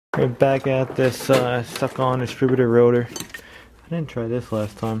We're back at this stuck-on distributor rotor. I didn't try this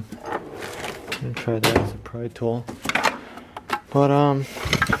last time. I didn't try that as a pry tool. But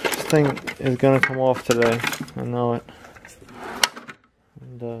this thing is gonna come off today. I know it.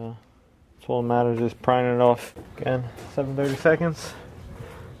 And that's all that matters, is prying it off. Again, 7:30 seconds.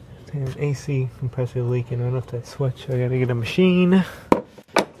 There's an AC compressor leaking right off that switch. I gotta get a machine.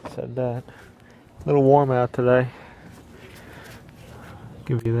 Said that. A little warm out today.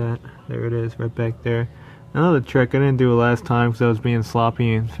 Give you that. There it is, right back there. Another trick, I didn't do it last time because I was being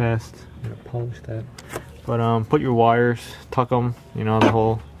sloppy and fast. I'm gonna polish that. But put your wires, tuck them, you know, the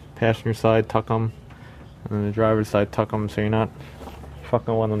whole passenger side, tuck them, and then the driver's side, tuck them, so you're not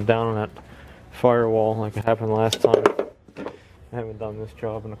fucking one of them down on that firewall like it happened last time. I haven't done this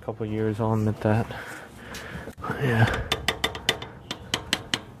job in a couple of years, I'll admit that. Yeah.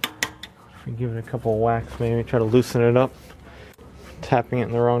 If we give it a couple of whacks, maybe try to loosen it up. Tapping it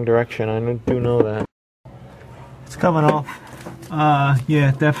in the wrong direction, I do know that. It's coming off.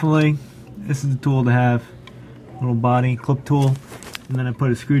 Yeah, definitely. This is the tool to have. Little body clip tool. And then I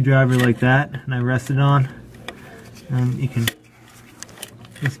put a screwdriver like that and I rest it on. And you can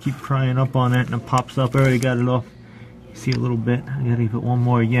just keep prying up on it and it pops up. I already got it off. You see a little bit. I gotta give it one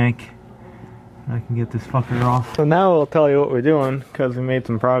more yank. I can get this fucker off. So now I'll tell you what we're doing because we made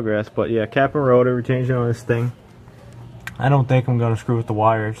some progress. But yeah, cap and rotor, we're changing on this thing. I don't think I'm going to screw with the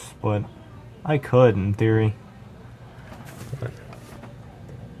wires, but I could in theory. But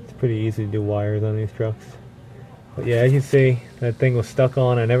it's pretty easy to do wires on these trucks. But yeah, as you see, that thing was stuck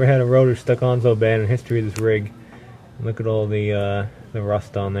on. I never had a rotor stuck on so bad in the history of this rig. And look at all the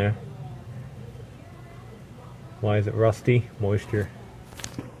rust on there. Why is it rusty? Moisture.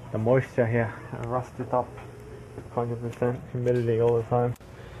 The moisture here rusted up. 100% humidity all the time.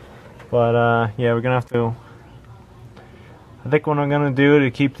 But yeah, we're going to have to... I think what I'm going to do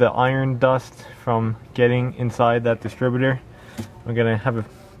to keep the iron dust from getting inside that distributor, I'm going to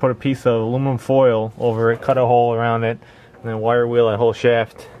put a piece of aluminum foil over it, cut a hole around it, and then wire wheel that whole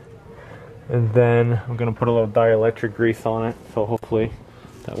shaft. And then I'm going to put a little dielectric grease on it, so hopefully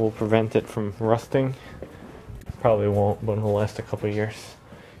that will prevent it from rusting. Probably won't, but it'll last a couple of years.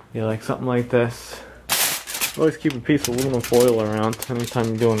 You like something like this. Always keep a piece of aluminum foil around anytime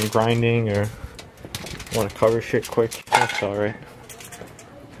you're doing grinding or want to cover shit quick. That's alright.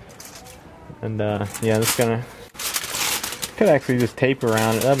 And yeah, this gonna could actually just tape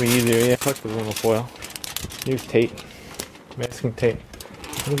around it. That'd be easier. Yeah, fuck the aluminum foil. Use tape, masking tape.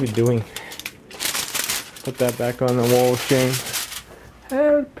 What are we doing? Put that back on the wall chain.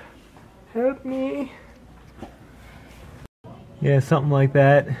 Help! Help me! Yeah, something like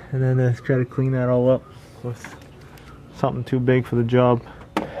that. And then let's try to clean that all up with something too big for the job.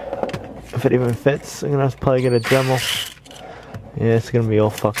 If it even fits, I'm gonna have to probably get a Dremel. Yeah, it's gonna be all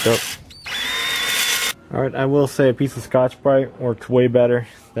fucked up. Alright, I will say a piece of Scotch-Brite works way better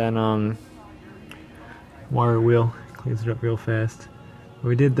than wire wheel. Cleans it up real fast.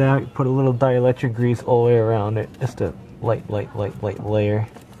 We did that, we put a little dielectric grease all the way around it. Just a light layer.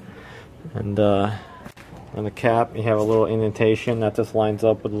 And on the cap, you have a little indentation that just lines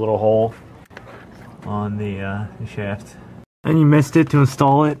up with a little hole on the shaft. And you missed it to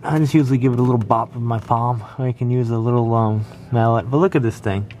install it. I just usually give it a little bop with my palm. Or you can use a little mallet. But look at this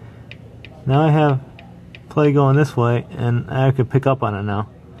thing. Now I have play going this way, and I could pick up on it now.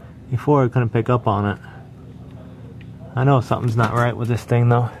 Before I couldn't pick up on it. I know something's not right with this thing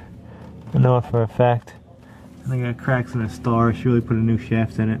though. I know it for a fact. I think I got cracks in the star. I should really put a new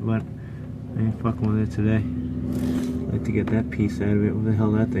shaft in it, but I ain't fucking with it today. I'd like to get that piece out of it. What the hell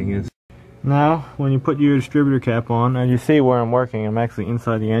that thing is. Now, when you put your distributor cap on, and you see where I'm working, I'm actually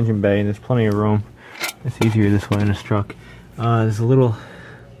inside the engine bay, and there's plenty of room. It's easier this way in this truck. There's a little,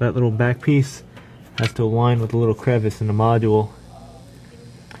 that little back piece has to align with the little crevice in the module.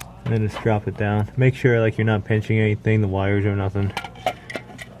 And then just drop it down. Make sure like you're not pinching anything, the wires or nothing.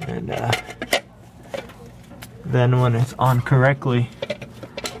 And then when it's on correctly,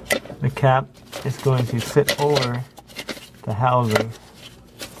 the cap is going to sit over the housing.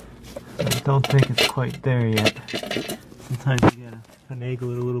 I don't think it's quite there yet. Sometimes you gotta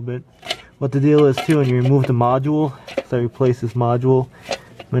finagle it a little bit. What the deal is too, when you remove the module, so I replaced this module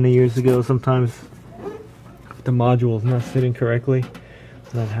many years ago, sometimes if the module is not sitting correctly,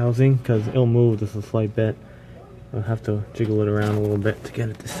 that housing, because it'll move just a slight bit. I'll have to jiggle it around a little bit to get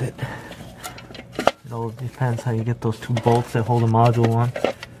it to sit. It all depends how you get those two bolts that hold the module on.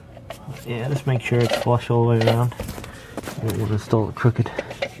 Yeah, just make sure it's flush all the way around. I don't want to install it crooked.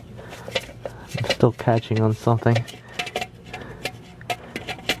 I'm still catching on something.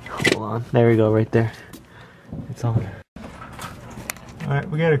 Hold on. There we go, right there. It's on. Alright,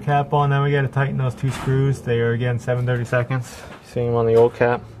 we got a cap on, now we got to tighten those 2 screws. They are again 7/32. See them on the old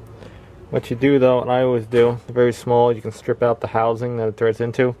cap. What you do though, and I always do, they're very small, you can strip out the housing that it threads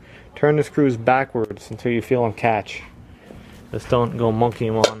into. Turn the screws backwards until you feel them catch. Just don't go monkey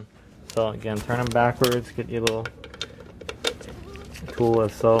them on. So again, turn them backwards, get your little tool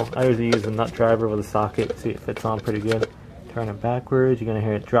as so. I usually use a nut driver with a socket, see it fits on pretty good. Turn it backwards, you're going to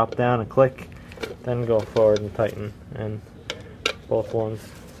hear it drop down and click, then go forward and tighten, and both ones,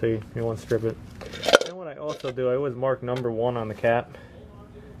 so you want to strip it. And what I also do, I always mark number 1 on the cap.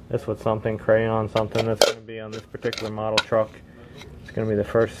 This with something, crayon, something that's going to be on this particular model truck. It's going to be the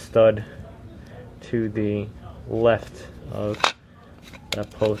first stud to the left of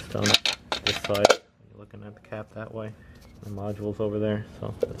that post on this side. You're looking at the cap that way. The module's over there,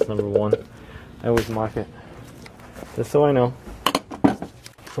 so that's number 1. I always mark it, just so I know.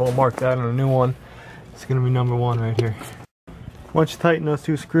 So I'll mark that on a new one. It's going to be number 1 right here. Once you tighten those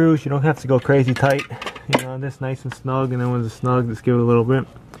 2 screws, you don't have to go crazy tight. You know, this nice and snug, and then when it's snug, just give it a little bit.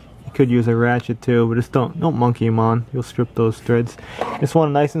 You could use a ratchet too, but just don't monkey them on. You'll strip those threads. Just want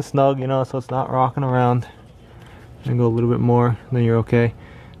it nice and snug, you know, so it's not rocking around. And go a little bit more, then you're okay.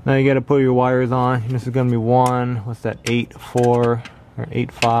 Now you got to put your wires on. This is going to be 1, what's that, 8, 4, or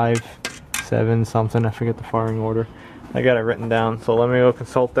 8, 5, 7, something. I forget the firing order. I got it written down, so let me go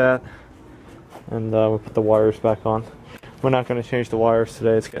consult that. And we'll put the wires back on. We're not going to change the wires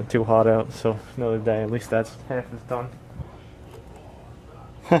today. It's getting too hot out, so another day. At least that's half is done.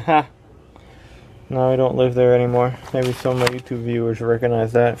 Haha. No, I don't live there anymore. Maybe some of my YouTube viewers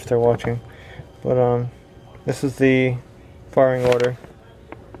recognize that if they're watching. But this is the firing order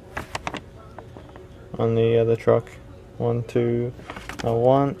on the truck. 1,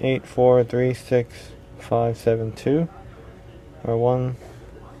 8, 4, 3, 6, 5, 7, 2, or 1.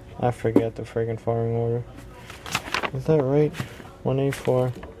 I forget the friggin' firing order. Is that right? 1, 8,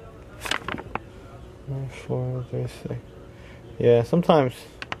 4, 4, 3, 6. Yeah, sometimes.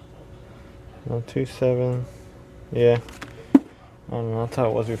 No, 2, 7. Yeah. I don't know, that's how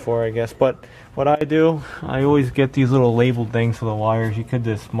it was before, I guess. But what I do, I always get these little labeled things for the wires. You could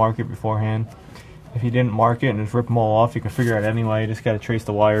just mark it beforehand. If you didn't mark it and just rip them all off, you can figure it out anyway. You just got to trace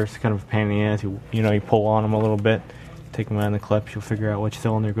the wires. It's kind of a pain in the ass. You know, you pull on them a little bit, take them out of the clips, you'll figure out which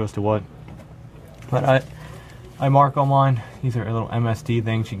cylinder goes to what. But I mark on mine. These are little MSD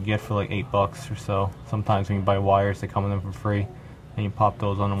things you can get for like $8 or so. Sometimes when you buy wires, they come in them for free. And you pop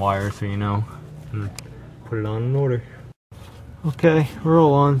those on the wire so you know. And put it on in order. Okay,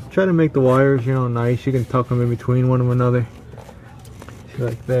 roll on. Try to make the wires, you know, nice. You can tuck them in between one another. See,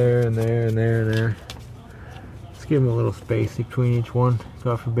 like there and there and there and there. Just give them a little space between each one.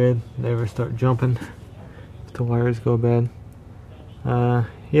 God forbid they ever start jumping if the wires go bad.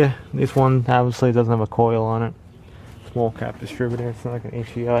 Yeah, this one obviously doesn't have a coil on it. Small cap distributor. It's not like an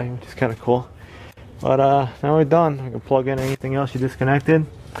HEI, which is kind of cool. But now we're done. We can plug in anything else you disconnected,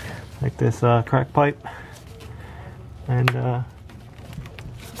 like this crack pipe. And I'm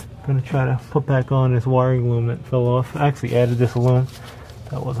gonna try to put back on this wiring loom that fell off. I actually added this loom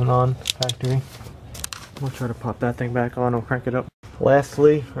that wasn't on factory. We'll try to pop that thing back on and crank it up.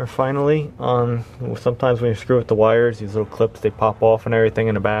 Lastly, or finally, sometimes when you screw with the wires, these little clips, they pop off and everything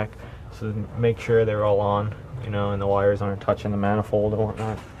in the back. So make sure they're all on, you know, and the wires aren't touching the manifold and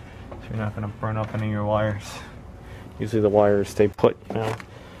whatnot. So you're not going to burn up any of your wires. Usually the wires stay put, you know,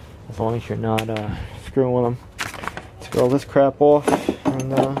 as long as you're not screwing with them. Let's get all this crap off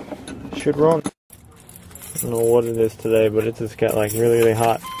and it should run. I don't know what it is today, but it just got like really, really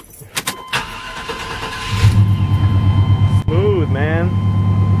hot. Smooth, man.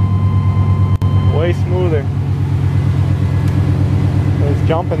 Way smoother. It was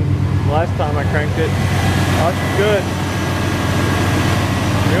jumping last time I cranked it. Oh, that's good.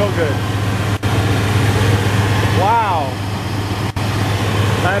 Real good. Wow.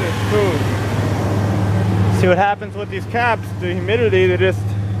 That is smooth. See what happens with these caps, the humidity, they just,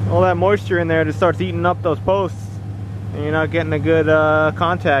 all that moisture in there just starts eating up those posts. And you're not getting a good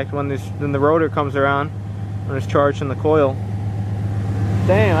contact when the rotor comes around, when it's charged in the coil.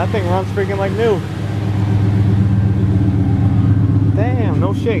 Damn, that thing runs freaking like new. Damn,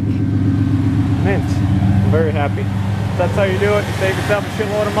 no shake. Mint. I'm very happy. That's how you do it. You save yourself a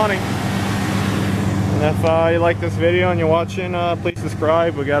shitload of money. And if you like this video and you're watching, please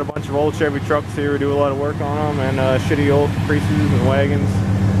subscribe. We got a bunch of old Chevy trucks here. We do a lot of work on them, and shitty old Caprices and wagons.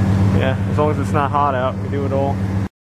 Yeah, as long as it's not hot out, we do it all.